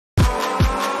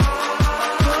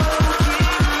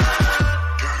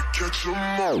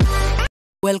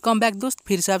Welcome back दोस्त,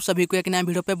 फिर से आप सभी को एक नया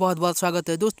वीडियो पे बहुत बहुत स्वागत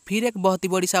है। दोस्त फिर एक बहुत ही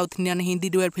बड़ी south Indian Hindi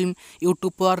duet film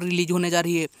YouTube पर रिलीज होने जा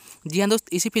रही है। जी हाँ दोस्त,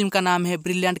 इसी फिल्म का नाम है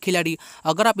ब्रिलियंट खिलाड़ी।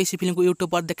 अगर आप इसी फिल्म को यूट्यूब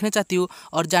पर देखना चाहती हो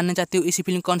और जानना चाहती हो इसी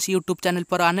फिल्म कौन सी यूट्यूब चैनल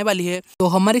पर आने वाली है, तो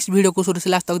हमारे इस वीडियो को शुरू से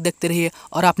लास्ट तक देखते रहिए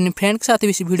और अपने फ्रेंड के साथ भी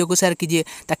इसी वीडियो को शेयर कीजिए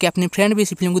ताकि अपने फ्रेंड भी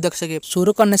इसी फिल्म को देख सके।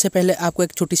 शुरू करने से पहले आपको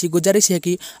एक छोटी सी गुजारिश है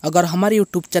कि अगर हमारे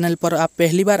यूट्यूब चैनल पर आप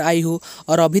पहली बार आई हो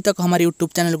और अभी तक हमारे यूट्यूब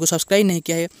चैनल को सब्सक्राइब नहीं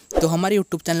किया है तो हमारे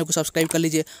यूट्यूब चैनल को सब्सक्राइब कर लीजिए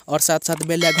और साथ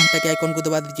बेल या घंटे के आइकन को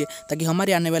दबा दीजिए ताकि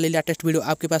हमारे आने वाली लेटेस्ट वीडियो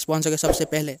आपके पास पहुंच सके सबसे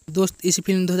पहले। दोस्त इसी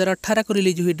फिल्म 2018 को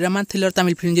रिलीज हुई ड्रामा थ्रिलर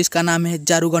तमिल फिल्म जिसका नाम है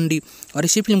जारूगंडी और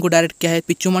इसी फिल्म को डायरेक्ट किया है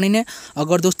पिच्चू मणि ने।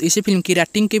 अगर दोस्त इसी फिल्म की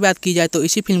रेटिंग की बात की जाए तो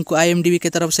इसी फिल्म को IMDb की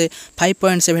तरफ से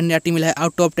 5.7 रेटिंग मिला है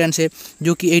आउट ऑफ 10 से,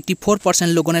 जो कि 84%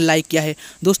 लोगों ने लाइक किया है।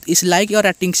 दोस्त इस लाइक और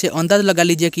रेटिंग से अंदाज लगा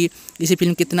लीजिए कि इसी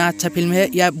फिल्म कितना अच्छा फिल्म है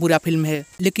या बुरा फिल्म है,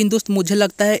 लेकिन दोस्त मुझे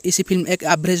लगता है इसी फिल्म एक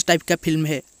एवरेज टाइप का फिल्म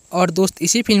है। और दोस्त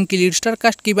इसी फिल्म की लीड स्टार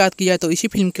कास्ट की बात की जाए तो इसी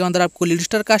फिल्म के अंदर आपको लीड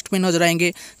स्टार कास्ट में नजर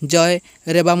आएंगे जय,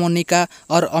 रेबा मोनिका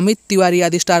और अमित तिवारी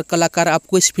आदि स्टार कलाकार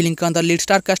आपको इस फिल्म के अंदर लीड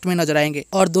स्टार कास्ट में नजर आएंगे।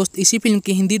 और दोस्त इसी फिल्म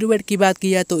की हिंदी डुएट की बात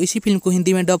की जाए तो इसी फिल्म को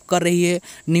हिंदी में डब कर रही है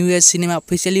new age cinema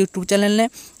official YouTube channel ने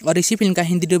और इसी फिल्म का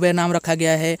हिंदी डुएट नाम रखा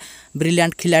गया है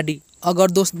ब्रिलियंट खिलाड़ी।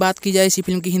 अगर दोस्त बात की जाए इसी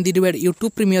फिल्म की हिंदी डुएट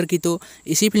यूट्यूब प्रीमियर की तो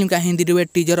इसी फिल्म का हिंदी डुएट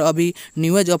टीजर अभी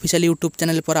new age official YouTube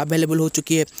channel पर अवेलेबल हो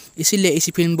चुकी है, इसीलिए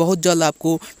इसी फिल्म बहुत जल्द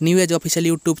आपको new age official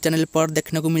YouTube channel पर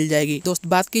देखने को मिल जाएगी। दोस्त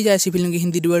बात की जाए इसी फिल्म की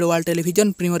Hindi duet world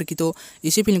television premiere की तो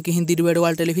इसी फिल्म की Hindi duet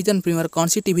world television premiere कौन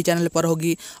सी टीवी चैनल पर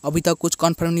होगी अभी तक कुछ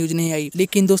कन्फर्म न्यूज नहीं आई,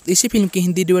 लेकिन दोस्त इसी फिल्म की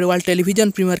Hindi duet world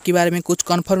television premiere के बारे में कुछ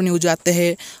कन्फर्म न्यूज आते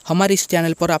हैं हमारे इस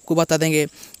चैनल पर आपको बता देंगे।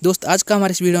 दोस्त आज का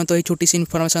हमारे इस वीडियो में तो ये छोटी सी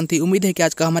इन्फॉर्मेशन थी। उम्मीद है कि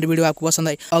आज का हमारी वीडियो आपको पसंद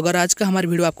आई। अगर आज का हमारी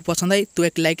वीडियो आपको पसंद आई तो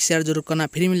एक लाइक शेयर जरूर करना।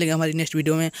 फिर मिलेंगे हमारी नेक्स्ट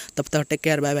वीडियो में, तब तक टेक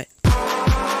केयर, बाय बाय।